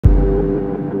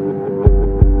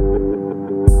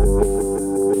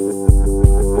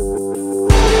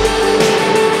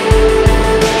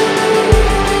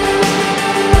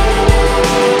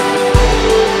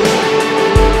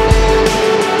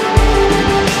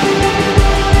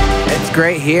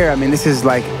great here. I mean, this is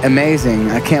like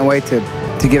amazing. I can't wait to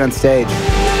get on stage.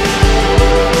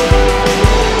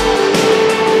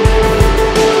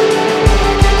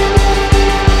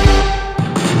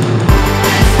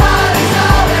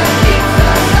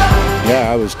 Yeah,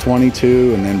 I was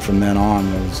 22, and then from then on,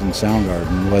 I was in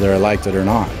Soundgarden, whether I liked it or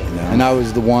not. You know? And I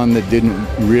was the one that didn't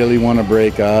really want to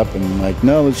break up, and like,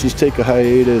 no, let's just take a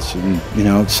hiatus. And you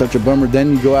know, it's such a bummer.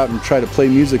 Then you go out and try to play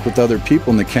music with other people,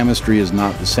 and the chemistry is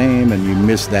not the same, and you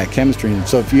miss that chemistry. And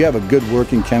so, if you have a good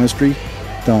working chemistry,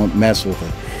 don't mess with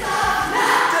it.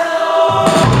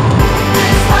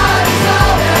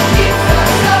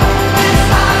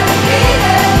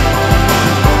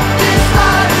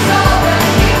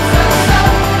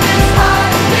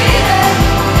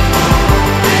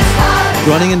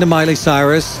 Running into Miley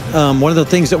Cyrus, one of the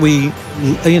things that we,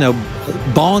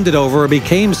 bonded over or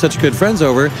became such good friends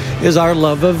over is our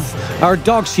love of our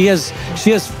dogs. She has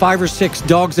 5 or 6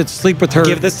 dogs that sleep with her.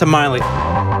 Give this to Miley.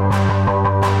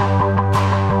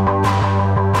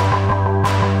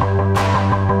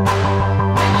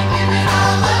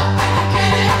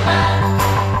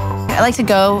 I like to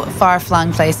go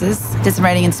far-flung places. Did some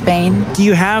writing in Spain. Do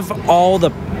you have all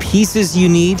the pieces you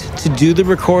need to do the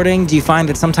recording? Do you find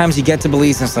that sometimes you get to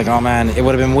Belize and it's like, oh man, it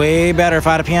would have been way better if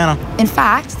I had a piano? In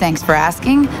fact, thanks for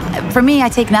asking, for me, I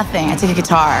take nothing. I take a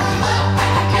guitar.